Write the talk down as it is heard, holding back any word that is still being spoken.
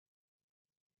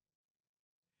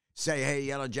Say hey,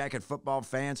 Yellow Jacket football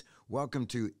fans. Welcome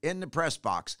to In the Press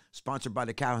Box, sponsored by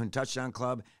the Calhoun Touchdown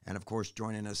Club. And, of course,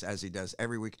 joining us, as he does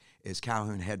every week, is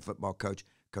Calhoun head football coach,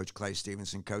 Coach Clay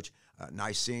Stevenson. Coach,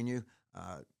 nice seeing you.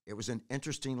 It was an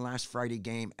interesting last Friday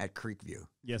game at Creekview.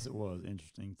 Yes, it was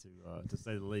interesting to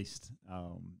say the least.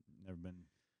 Never been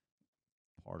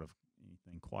part of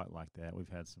anything quite like that. We've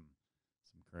had some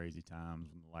crazy times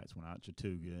when the lights went out at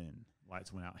Chattooga and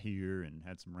lights went out here and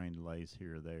had some rain delays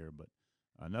here or there, but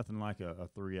nothing like a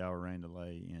 3-hour rain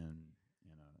delay in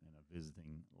a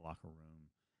visiting locker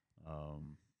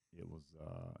room. It was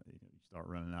you start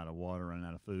running out of water, running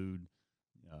out of food.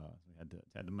 We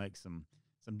had to make some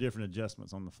different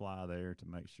adjustments on the fly there to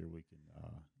make sure we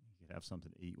could have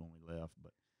something to eat when we left.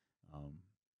 But I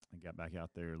got back out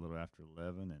there a little after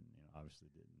 11, and obviously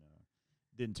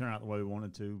didn't turn out the way we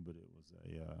wanted to, but it was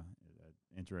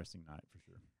a interesting night for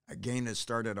sure. A game that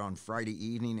started on Friday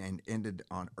evening and ended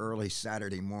on early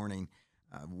Saturday morning.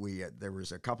 There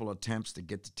was a couple of attempts to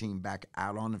get the team back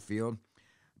out on the field,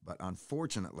 but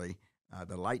unfortunately,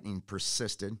 the Lightning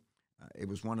persisted. It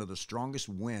was one of the strongest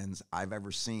winds I've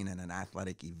ever seen in an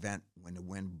athletic event when the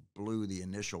wind blew the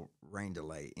initial rain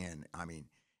delay in. I mean,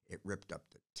 it ripped up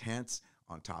the tents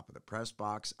on top of the press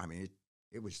box. I mean,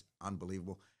 it was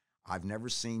unbelievable. I've never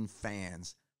seen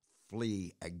fans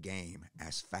flee a game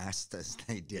as fast as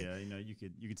they did. Yeah,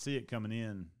 you could see it coming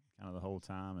in kind of the whole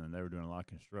time, and they were doing a lot of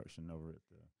construction over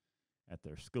at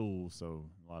their school, so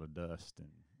a lot of dust and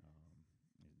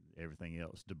everything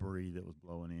else, debris that was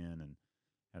blowing in, and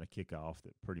had a kickoff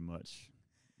that pretty much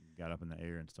got up in the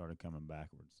air and started coming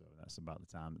backwards. So that's about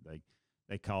the time that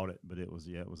they caught it. But it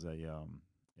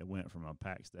went from a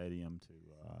packed stadium to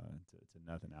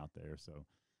nothing out there. So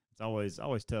it's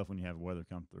always tough when you have weather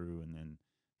come through, and then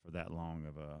for that long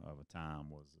of a time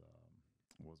was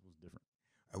different.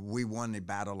 We won the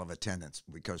battle of attendance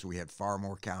because we had far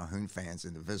more Calhoun fans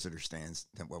in the visitor stands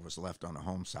than what was left on the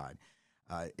home side.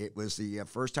 It was the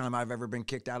first time I've ever been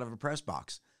kicked out of a press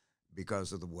box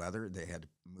because of the weather. They had to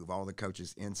move all the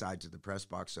coaches inside to the press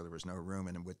box, so there was no room.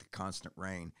 And with the constant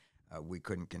rain, we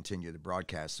couldn't continue the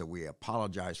broadcast. So we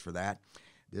apologize for that.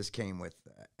 This came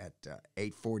at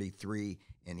 8:43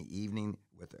 in the evening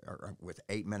with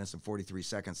 8 minutes and 43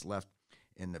 seconds left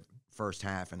in the first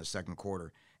half in the second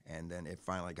quarter, and then it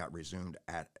finally got resumed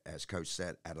as Coach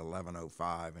said, at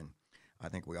 11:05, and I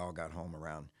think we all got home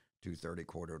around 2:30,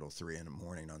 quarter till 3 in the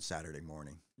morning on Saturday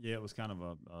morning. Yeah, it was kind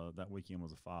of that weekend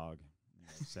was a fog.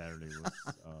 Saturday was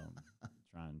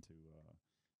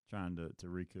trying to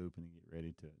recoup and get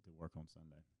ready to work on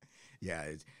Sunday.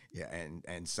 Yeah,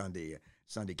 and Sunday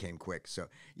came quick. So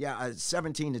yeah,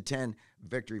 17-10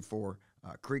 victory for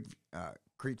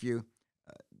Creekview.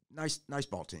 Nice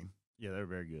ball team. Yeah, they're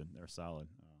very good. They're solid.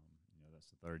 That's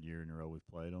the third year in a row we've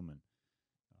played them, and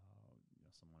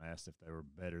someone asked if they were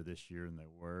better this year than they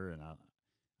were, and I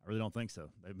really don't think so.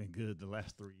 They've been good the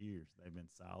last 3 years. They've been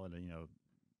solid.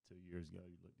 2 years ago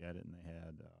you looked at it and they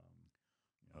had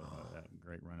that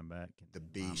great running back and the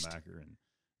beast linebacker, and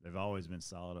they've always been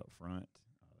solid up front.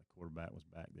 The quarterback was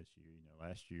back this year.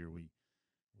 Last year we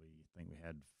think we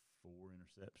had 4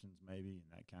 interceptions maybe,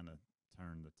 and that kind of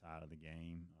turned the tide of the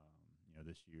game.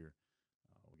 This year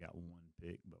we got 1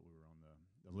 pick, but we were on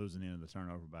the losing end of the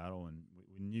turnover battle, and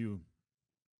we knew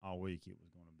all week it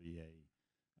was going to be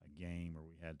a game where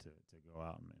we had to go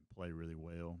out and play really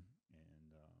well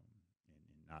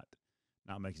and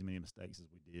not make as many mistakes as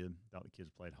we did. Thought the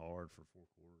kids played hard for 4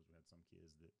 quarters. We had some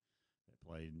kids that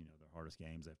played their hardest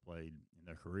games they've played in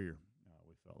their career.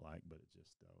 We felt like, but it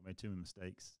just we made too many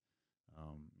mistakes,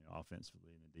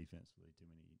 offensively and defensively. Too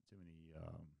many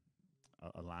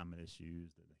alignment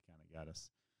issues that kind of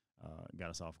got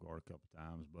us off guard a couple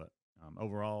times. But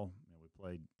overall, we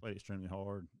played extremely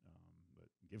hard. But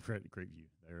give credit to Creekview.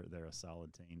 They're a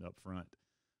solid team up front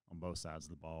on both sides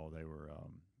of the ball. They were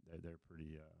they're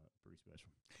pretty special.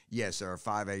 Yes, they're a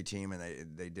 5A team, and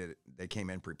they came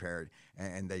in prepared,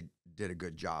 and they did a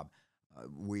good job.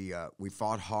 We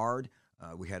fought hard.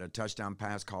 We had a touchdown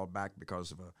pass called back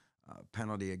because of a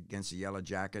penalty against the Yellow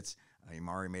Jackets.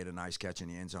 Imari made a nice catch in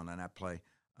the end zone on that play.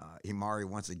 Imari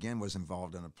once again was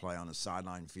involved in a play on the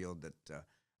sideline field that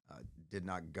did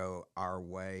not go our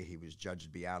way. He was judged to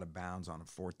be out of bounds on a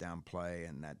 4th down play,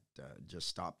 and that just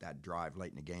stopped that drive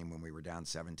late in the game when we were down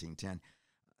 17-10.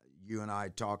 You and I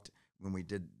talked when we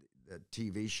did the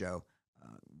TV show.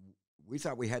 We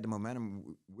thought we had the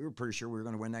momentum. We were pretty sure we were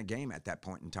going to win that game at that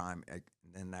point in time, and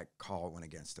then that call went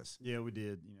against us. Yeah, we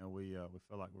did. We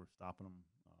felt like we were stopping them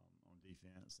on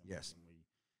defense. And yes.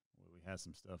 We had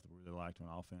some stuff that we really liked on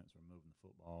offense. We're moving the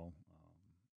football.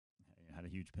 Had a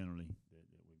huge penalty that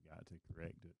we've got to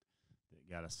correct that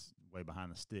got us way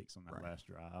behind the sticks on that Right. last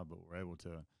drive, but we're able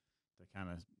to kind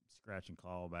of scratch and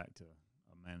claw back to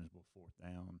a manageable fourth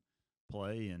down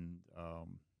play. And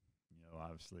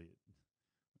obviously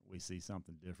we see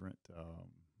something different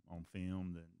on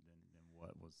film than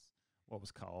what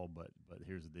was called. But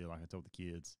here's the deal: like I told the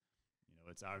kids,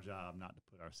 it's our job not to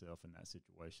put ourselves in that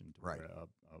situation to Right. where a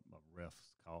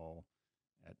ref's call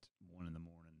at 1 a.m.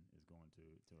 is going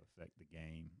to affect the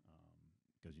game,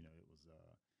 because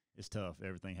it's tough.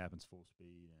 Everything happens full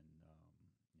speed, and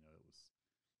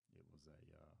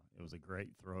it was a great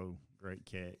throw, great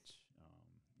catch,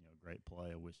 great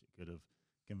play. I wish it could have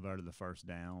converted the first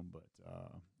down, but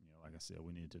like I said,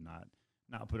 we needed to not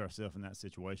put ourselves in that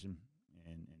situation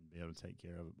and be able to take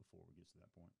care of it before we get to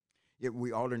that point. Yeah,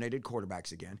 we alternated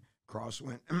quarterbacks again. Cross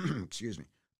went, excuse me,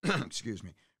 excuse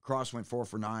me. Cross went 4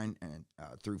 for 9 and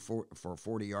threw for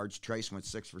 40 yards. Trace went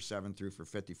 6 for 7, threw for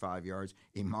 55 yards.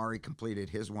 Imari completed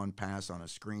his one pass on a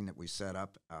screen that we set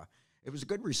up. It was a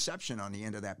good reception on the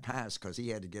end of that pass because he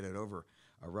had to get it over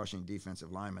a rushing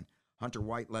defensive lineman. Hunter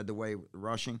White led the way with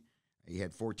rushing. He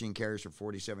had 14 carries for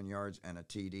 47 yards and a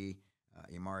TD.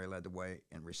 Imari led the way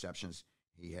in receptions.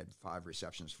 He had 5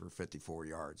 receptions for 54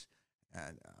 yards.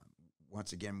 And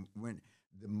once again,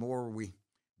 the more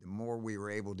we were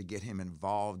able to get him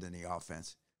involved in the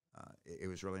offense, it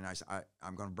was really nice.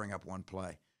 I'm going to bring up one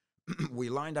play. We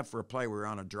lined up for a play. We were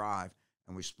on a drive,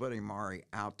 and we split Imari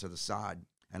out to the side.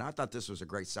 And I thought this was a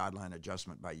great sideline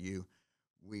adjustment by you.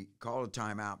 We called a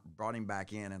timeout, brought him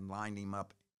back in, and lined him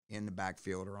up in the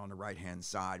backfield or on the right-hand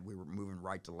side. We were moving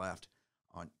right to left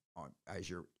on as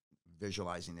you're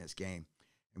visualizing this game.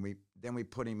 And we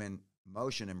put him in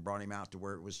motion and brought him out to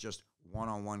where it was just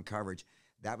one-on-one coverage.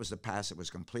 That was the pass that was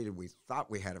completed. We thought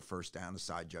we had a first down. The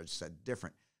side judge said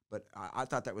different. But I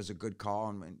thought that was a good call.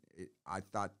 And I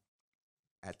thought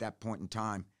at that point in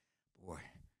time, boy,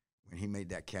 when he made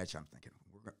that catch, I'm thinking,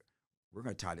 we're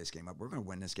going to tie this game up. We're going to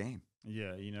win this game.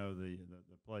 Yeah, the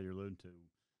play you're alluding to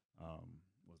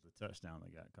was the touchdown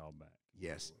that got called back.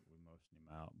 Yes. We motioned him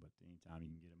out, but anytime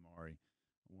you can get Amari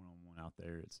one-on-one out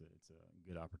there, it's a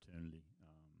good opportunity.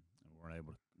 And we're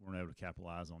able to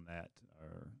capitalize on that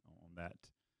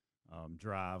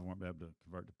drive. We weren't able to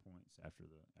convert the points after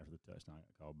the touchdown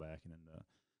got called back. And then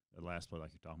the last play,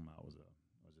 like you're talking about, was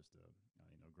just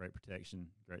a great protection,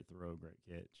 great throw, great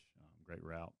catch, great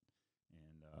route,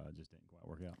 and just didn't quite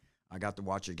work out. I got to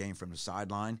watch the game from the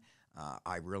sideline.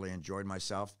 I really enjoyed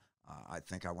myself. I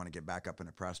think I want to get back up in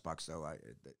the press box, though.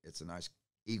 It's a nice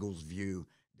Eagles view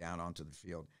down onto the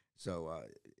field. So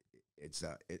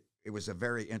it was a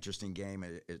very interesting game.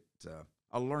 It's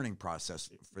a learning process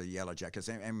for the Yellow Jackets,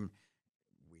 and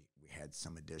we had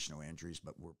some additional injuries,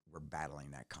 but we're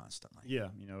battling that constantly. Yeah,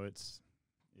 it's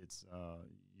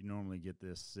you normally get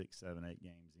this 6, 7, 8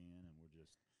 games in, and we're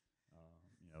just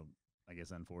I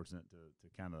guess unfortunate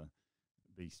to kind of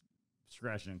be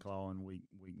scratching and clawing week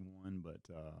 1, but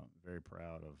very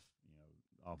proud of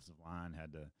the offensive line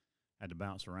had to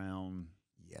bounce around.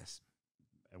 Yes.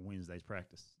 At Wednesday's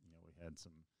practice, we had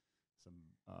some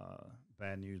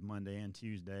bad news Monday and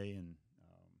Tuesday, and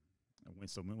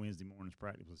so Wednesday morning's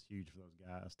practice was huge for those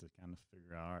guys to kind of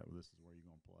figure out, all right, well, this is where you're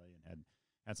going to play, and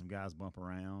had some guys bump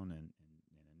around and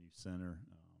a new center,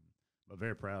 but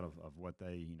very proud of what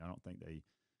they, I don't think they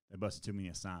busted too many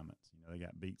assignments. They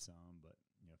got beat some, but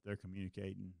if they're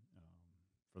communicating,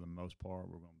 for the most part,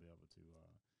 we're going to be able to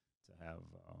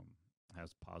have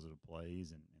positive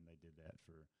plays, and they did that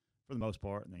for the most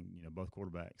part. And then both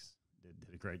quarterbacks did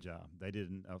a great job. They did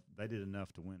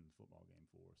enough to win the football game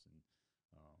for us, and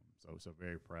so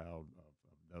very proud of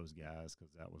those guys,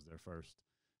 because that was their first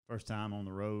time on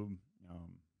the road,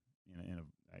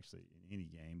 actually in any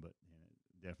game, but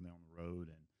definitely on the road,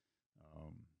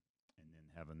 and then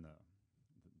having the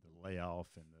layoff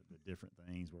and the different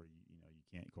things where you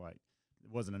can't quite.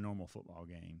 It wasn't a normal football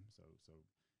game, so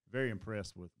very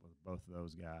impressed with both of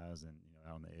those guys, and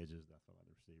out on the edges, I felt like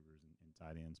the receivers and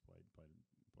tight ends played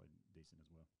decent as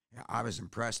well. Yeah, I was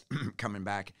impressed coming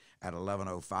back at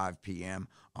 11:05 p.m.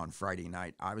 on Friday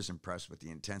night. I was impressed with the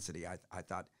intensity. I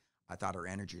thought our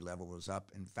energy level was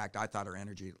up. In fact, I thought our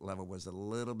energy level was a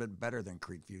little bit better than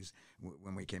Creekview's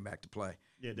when we came back to play.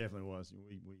 Yeah, it definitely was.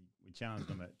 We challenged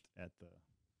them at the,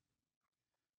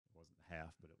 it wasn't the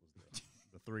half, but it was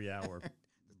the 3-hour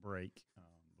break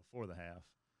before the half,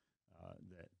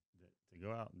 that to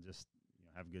go out and just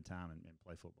have a good time and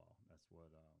play football. That's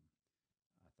what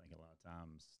I think a lot of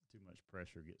times too much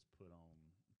pressure gets put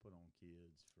on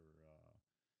kids for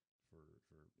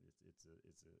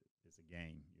it's a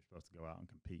game. You're supposed to go out and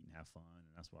compete and have fun, and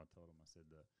that's what I told them. I said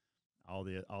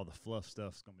all the fluff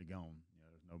stuff's gonna be gone.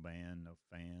 There's no band, no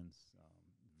fans,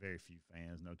 very few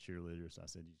fans, no cheerleaders. So I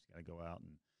said, you just got to go out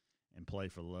and play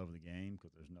for the love of the game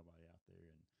because there's nobody out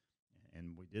there.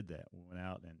 And we did that. We went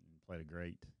out and played a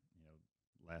great,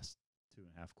 last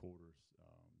 2.5 quarters.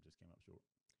 Just came up short.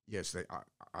 Yes,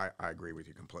 I agree with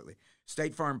you completely.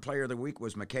 State Farm Player of the Week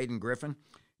was McCaden Griffin.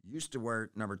 Used to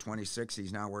wear number 26.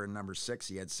 He's now wearing number 6.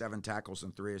 He had 7 tackles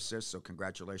and 3 assists, so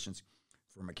congratulations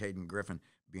for McCaden Griffin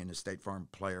being the State Farm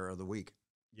Player of the Week.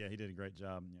 Yeah, he did a great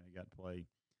job. He got to play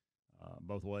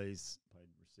both ways, played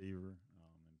receiver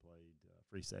and played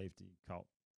free safety, caught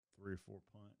 3 or 4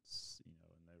 punts, and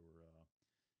they were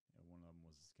one of them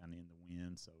was kind of in the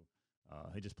wind. So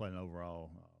he just played an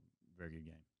overall very good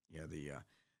game. Yeah,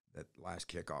 that last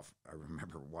kickoff, I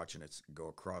remember watching it go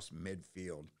across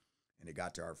midfield, and it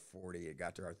got to our 40, it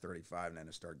got to our 35, and then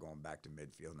it started going back to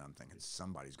midfield, and I'm thinking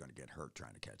somebody's going to get hurt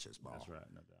trying to catch this ball. That's right,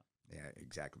 no doubt. Yeah,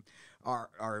 exactly.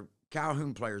 Our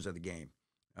Calhoun players of the game,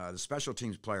 the special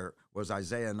teams player was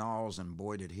Isaiah Knowles, and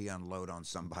boy, did he unload on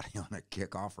somebody on a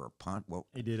kickoff or a punt. Well,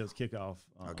 he did. It was kickoff.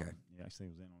 Okay. He actually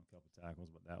was in on a couple of tackles,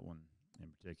 but that one in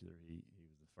particular, he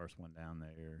was the first one down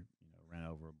there, ran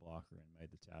over a blocker and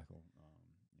made the tackle.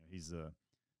 He's a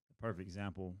perfect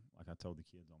example, like I told the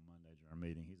kids on Monday during our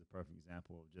meeting, he's a perfect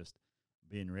example of just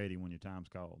being ready when your time's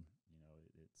called.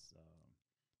 It's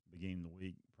beginning of the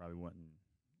week, probably wasn't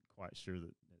quite sure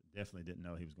definitely didn't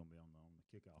know he was going to be on the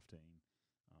kickoff team.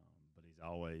 But he's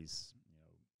always,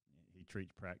 he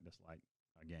treats practice like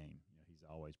a game. He's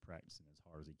always practicing as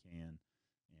hard as he can.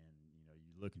 And,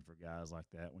 you're looking for guys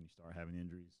like that when you start having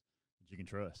injuries that you can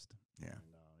trust. Yeah.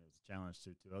 And it was a challenge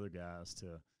to other guys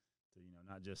to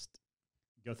not just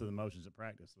go through the motions of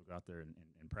practice, but go out there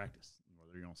and practice,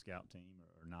 whether you're on scout team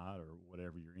or not, or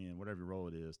whatever you're in, whatever your role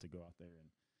it is, to go out there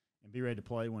and be ready to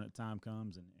play when the time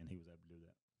comes, and he was able to do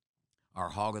that. Our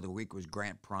Hog of the Week was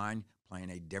Grant Prine, playing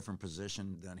a different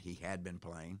position than he had been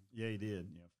playing. Yeah, he did.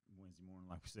 Wednesday morning,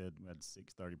 like we said, we had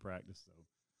 6:30 practice, so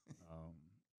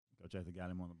Coach Ether got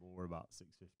him on the board about 6:15,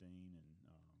 and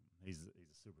he's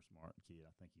a super smart kid.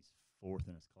 I think he's 4th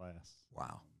in his class.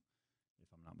 Wow. If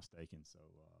I'm not mistaken. So,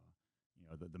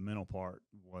 the mental part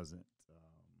wasn't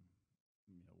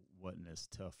as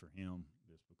tough for him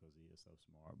just because he is so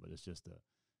smart. But it's just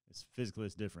it's physically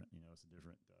it's different. It's a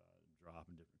different drop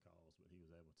and different calls. But he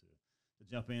was able to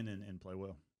jump in and play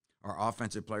well. Our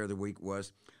offensive player of the week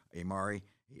was Amari.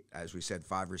 As we said,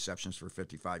 5 receptions for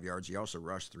 55 yards. He also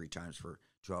rushed 3 times for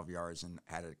 12 yards and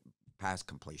had a pass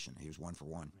completion. He was 1 for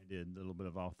 1. He did a little bit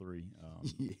of all 3.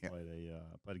 Yeah. Played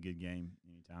a good game.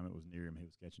 Anytime it was near him, he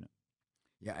was catching it.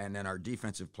 Yeah, and then our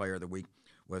defensive player of the week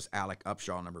was Alec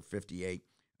Upshaw, number 58,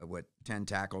 with 10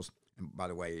 tackles. And by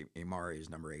the way, Amari is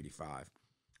number 85.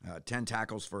 10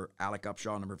 tackles for Alec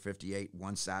Upshaw, number 58,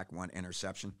 1 sack, 1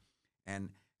 interception. And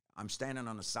I'm standing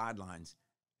on the sidelines,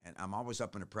 and I'm always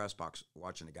up in the press box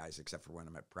watching the guys, except for when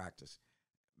I'm at practice.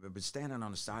 But standing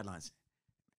on the sidelines,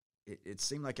 it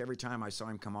seemed like every time I saw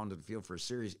him come onto the field for a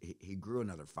series, he grew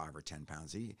another 5 or 10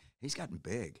 pounds. He's gotten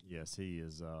big. Yes, he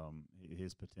is.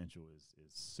 His potential is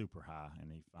super high,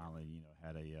 and he finally, he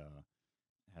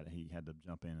had to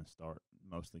jump in and start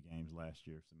most of the games last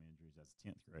year. Some injuries as a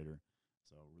 10th grader,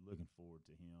 so we're looking forward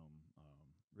to him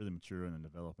really maturing and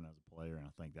developing as a player. And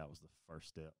I think that was the first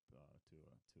step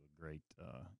to a great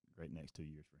next 2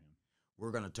 years for him.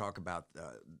 We're going to talk about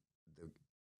the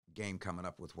game coming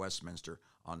up with Westminster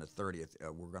on the 30th.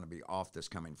 We're going to be off this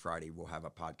coming Friday. We'll have a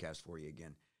podcast for you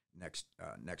again next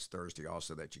Thursday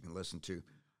also that you can listen to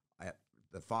at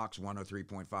the Fox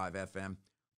 103.5 FM,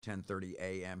 10:30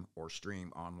 a.m. or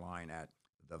stream online at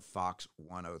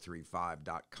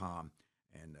thefox1035.com.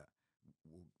 And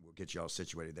we'll get you all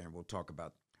situated there, and we'll talk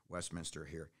about Westminster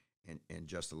here in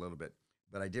just a little bit.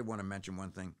 But I did want to mention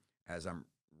one thing as I'm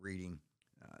reading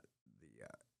the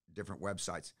different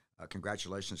websites.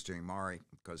 Congratulations to Amari,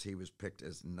 because he was picked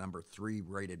as number 3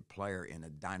 rated player in a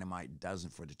Dynamite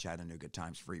Dozen for the Chattanooga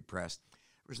Times Free Press.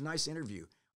 There was a nice interview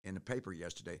in the paper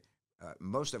yesterday.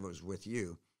 Most of it was with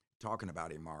you talking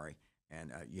about Amari,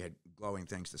 and you had glowing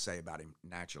things to say about him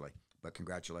naturally. But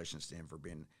congratulations to him for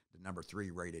being the number 3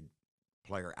 rated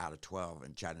player out of 12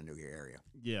 in Chattanooga area.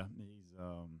 Yeah,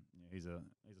 he's a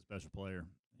special player,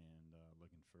 and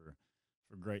looking for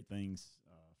great things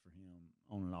for him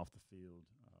on and off the field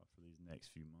for these next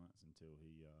few months until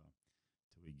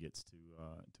he gets to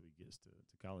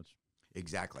college.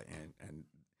 Exactly, and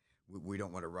we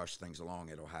don't want to rush things along.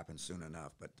 It'll happen soon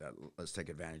enough, but let's take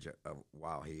advantage of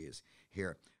while he is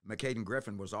here. McCaden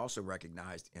Griffin was also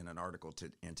recognized in an article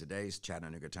in today's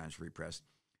Chattanooga Times Free Press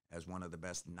as one of the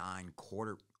best 9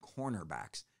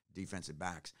 cornerbacks defensive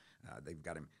backs. They've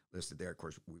got him listed there. Of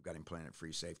course, we've got him playing at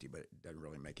free safety, but it doesn't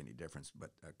really make any difference.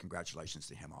 But congratulations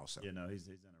to him also. Yeah, no, he's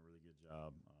done a really good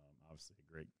job. Obviously,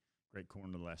 a great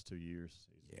corner the last 2 years.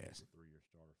 He's a 3-year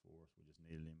starter for us. We just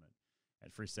needed him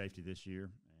at free safety this year,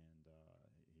 and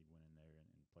he went in there and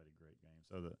played a great game.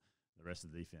 So the rest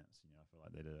of the defense, I feel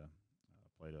like they did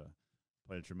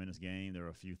played a tremendous game. There were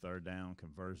a few third down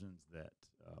conversions that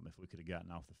if we could have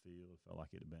gotten off the field, it felt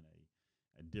like it had been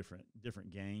a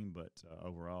different game. But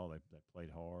overall, they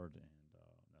played hard, and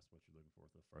that's what you're looking for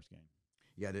the first game.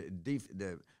 Yeah,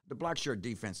 the black shirt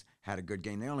defense had a good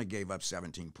game. They only gave up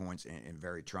 17 points in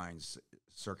very trying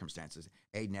circumstances.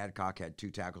 Aiden Adcock had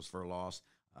 2 tackles for a loss.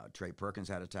 Trey Perkins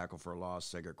had a tackle for a loss.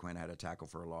 Sager Quinn had a tackle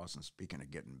for a loss. And speaking of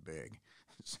getting big,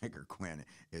 Sager Quinn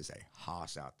is a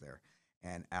hoss out there.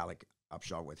 And Alec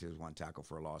Upshaw with his 1 tackle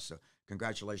for a loss. So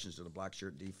congratulations to the black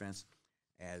shirt defense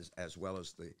as well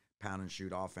as the pound and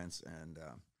shoot offense. And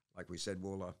like we said,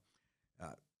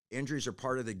 injuries are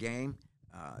part of the game.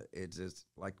 It's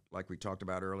like we talked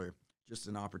about earlier, just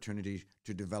an opportunity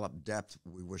to develop depth.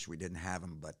 We wish we didn't have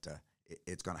them, but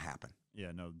it's going to happen.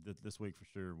 Yeah, no, this week for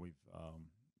sure we've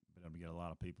been able to get a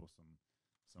lot of people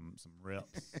some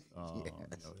reps.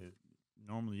 Yes.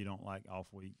 Normally you don't like off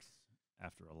weeks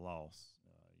after a loss,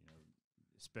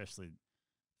 especially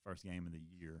first game of the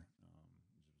year.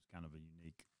 It was kind of a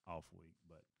unique off week,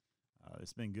 but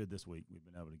it's been good this week. We've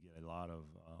been able to get a lot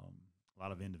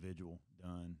of individual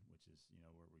done, which is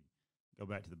where we go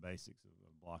back to the basics of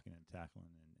blocking and tackling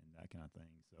and that kind of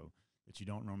thing. So that you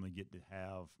don't normally get to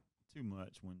have too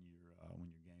much when you're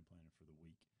game planning for the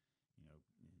week,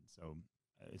 And so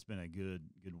it's been a good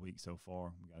week so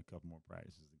far. We got a couple more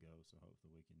practices to go, so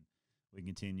hopefully we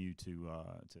continue to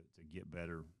get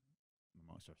better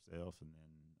amongst ourselves, and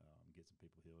then get some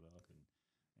people healed up and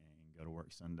go to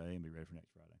work Sunday and be ready for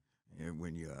next Friday. And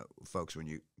when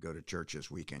you go to church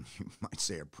this weekend, you might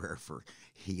say a prayer for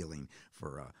healing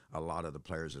for a lot of the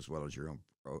players, as well as your own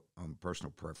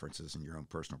personal preferences and your own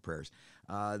personal prayers.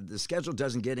 The schedule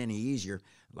doesn't get any easier.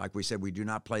 Like we said, we do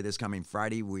not play this coming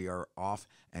Friday. We are off,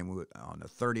 and on the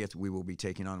 30th, we will be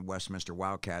taking on Westminster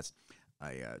Wildcats,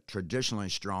 a traditionally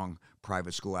strong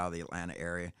private school out of the Atlanta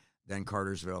area, then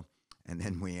Cartersville, and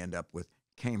then we end up with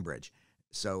Cambridge.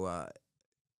 So,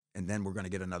 and then we're going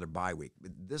to get another bye week.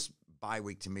 This bye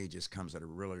week to me just comes at a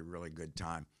really, really good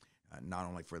time, not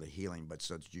only for the healing, but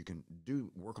so that you can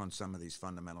work on some of these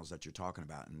fundamentals that you're talking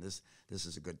about. And this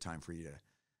is a good time for you to,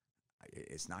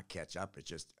 it's not catch up. It's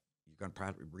just, you're going to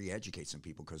probably re-educate some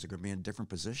people because they're going to be in different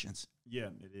positions. Yeah,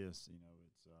 it is.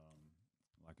 It's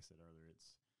like I said earlier,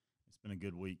 it's been a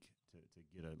good week to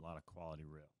get a lot of quality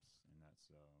reps, and that's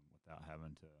without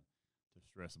having to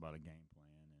stress about a game plan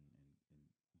and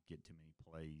get too many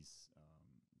plays,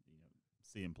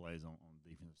 seeing plays on the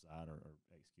defensive side or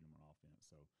execute them on offense.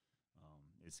 So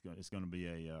it's going to be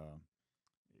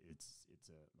it's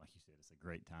like you said, it's a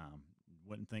great time.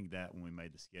 Wouldn't think that when we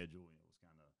made the schedule. It was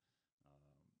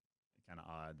kind of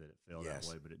odd that it fell that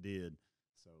way, but it did.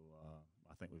 So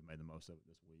I think we've made the most of it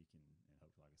this week, and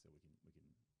hopefully, like I said, we can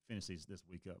finish this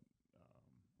week up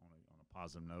on a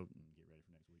positive note and get ready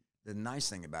for next week. The nice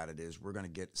thing about it is we're going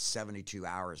to get 72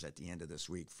 hours at the end of this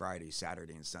week, Friday,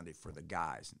 Saturday, and Sunday for the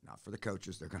guys. Not for the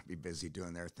coaches. They're going to be busy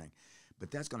doing their thing. But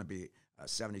that's going to be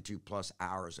 72-plus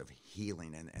hours of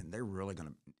healing, and they're really going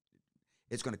to –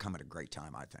 it's going to come at a great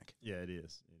time, I think. Yeah, it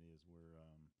is. It is.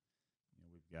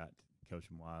 We've got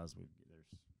coaching-wise, there's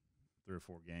 3 or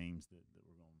 4 games that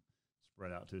we're going to spread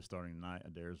out to starting tonight.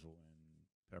 Adairsville and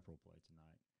Pepperell play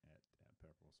tonight at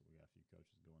Pepperell, so we got a few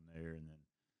coaches going there, and then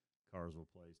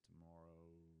Carsville plays tomorrow.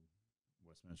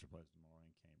 Westminster plays tomorrow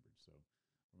in Cambridge. So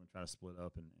we're going to try to split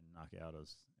up and knock out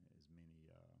as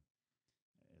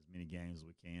many games as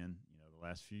we can. The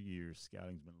last few years,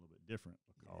 scouting's been a little bit different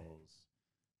because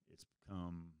it's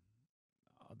become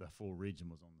the full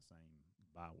region was on the same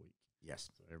bye week.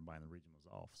 Yes. So everybody in the region was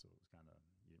off. So it was kind of,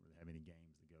 you didn't really have any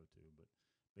games to go to. But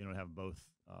being able to have both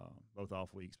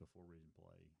off weeks before region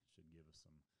play should give us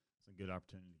some good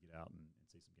opportunity to get out and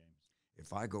see some games.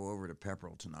 If I go over to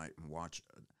Pepperell tonight and watch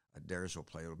Adairsville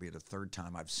play, it'll be the 3rd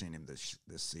time I've seen him this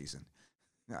season.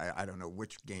 I don't know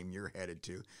which game you're headed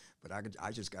to, but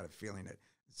I just got a feeling that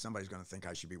somebody's going to think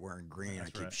I should be wearing green.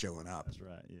 That's keep showing up. That's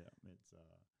right. Yeah,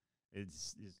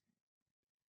 it's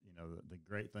the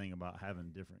great thing about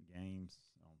having different games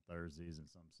on Thursdays and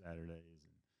some Saturdays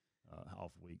and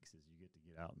off weeks is you get to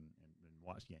get out and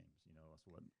watch games. That's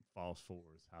what fall's for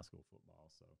is high school football.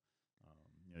 So.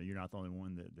 You're not the only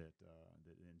one that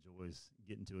enjoys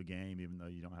getting to a game, even though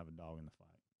you don't have a dog in the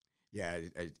fight. Yeah,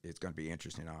 it's going to be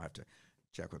interesting. I'll have to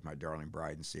check with my darling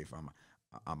bride and see if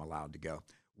I'm allowed to go.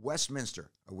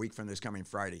 Westminster, a week from this coming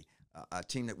Friday, a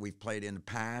team that we've played in the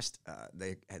past.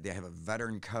 They have a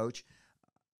veteran coach.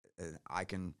 I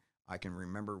can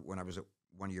remember when I was at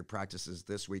one of your practices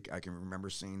this week. I can remember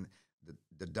seeing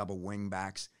the double wing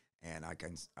backs, and I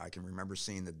can remember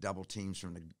seeing the double teams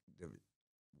from the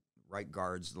right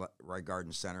guards, right guard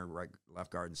and center,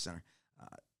 left guard and center.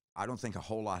 I don't think a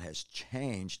whole lot has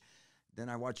changed. Then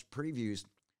I watched previews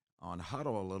on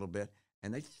Huddle a little bit,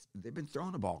 and they've been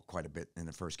throwing the ball quite a bit in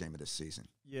the first game of this season.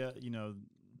 Yeah,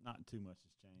 not too much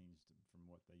has changed from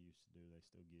what they used to do. They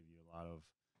still give you a lot of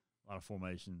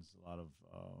formations, a lot of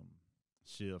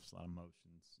shifts, a lot of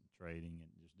motions, and trading,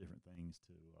 and just different things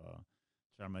to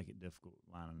try to make it difficult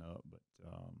lining up. But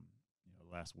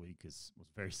last week was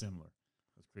very similar.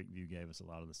 Because Creekview gave us a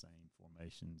lot of the same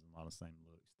formations and a lot of the same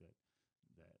looks that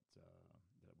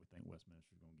we think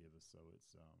Westminster is going to give us. So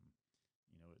it's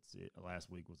last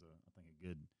week was I think a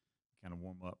good kind of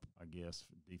warm up, I guess,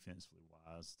 defensively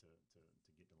wise to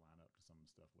get to line up to some of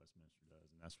the stuff Westminster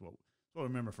does, and that's what I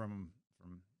remember from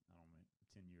I don't know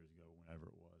 10 years ago,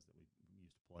 whenever it was that we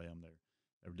used to play them. They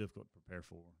were difficult to prepare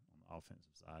for on the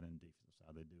offensive side and defensive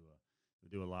side. They do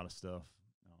a lot of stuff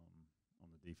on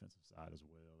the defensive side as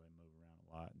well. They move around a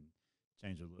lot and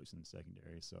change their looks in the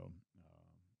secondary. So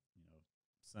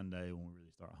Sunday when we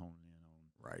really start honing in on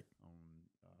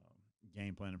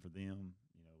game planning for them,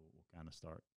 we'll kind of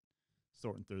start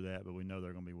sorting through that. But we know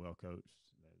they're going to be well coached.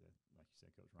 Like you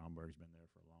said, Coach Romberg's been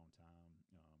there for a long time.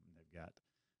 They got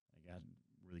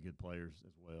really good players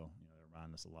as well. They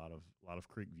remind us a lot of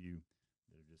Creekview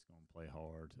that are just going to play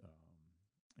hard,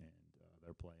 and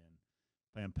they're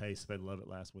playing pace. They loved it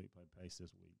last week. Played pace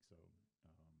this week, so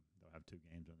they'll have 2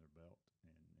 games under their belt,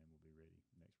 and we'll be ready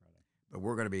next Friday. But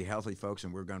we're going to be healthy, folks,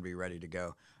 and we're going to be ready to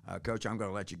go. Coach, I'm going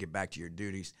to let you get back to your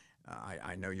duties.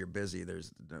 I know you're busy.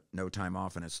 There's no time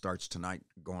off, and it starts tonight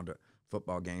going to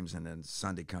football games, and then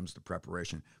Sunday comes the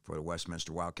preparation for the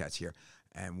Westminster Wildcats here.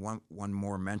 And one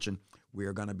more mention, we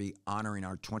are going to be honoring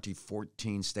our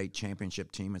 2014 state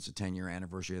championship team. It's a 10-year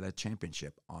anniversary of that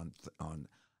championship on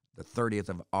the 30th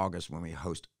of August when we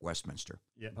host Westminster.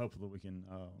 Yeah, hopefully we can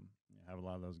have a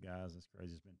lot of those guys. It's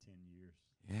crazy. It's been 10 years.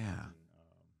 Yeah. I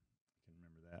can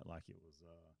remember that like it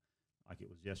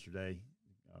was yesterday.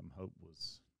 Hope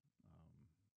was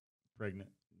pregnant.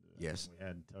 Yes. We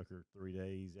had Tucker 3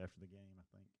 days after the game, I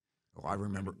think. Oh, I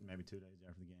remember. Maybe 2 days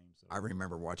after the game. So I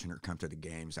remember watching her come to the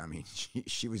games. I mean,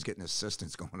 she was getting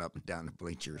assistants going up and down the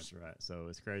bleachers. That's right. So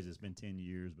it's crazy. It's been 10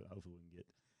 years, but hopefully we can get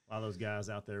a lot of those guys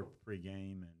out there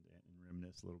pregame and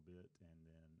reminisce a little bit, and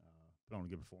then put on a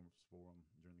good performance for them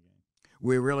during the game.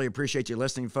 We really appreciate you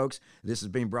listening, folks. This is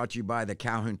being brought to you by the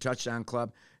Calhoun Touchdown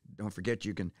Club. Don't forget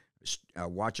you can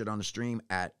watch it on the stream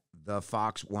at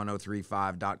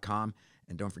thefox1035.com.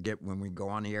 And don't forget, when we go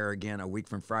on the air again a week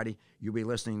from Friday, you'll be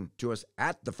listening to us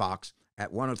at The Fox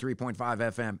at 103.5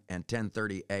 FM and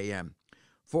 1030 AM.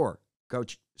 For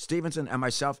Coach Stevenson and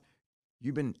myself,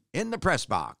 you've been in the press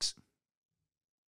box.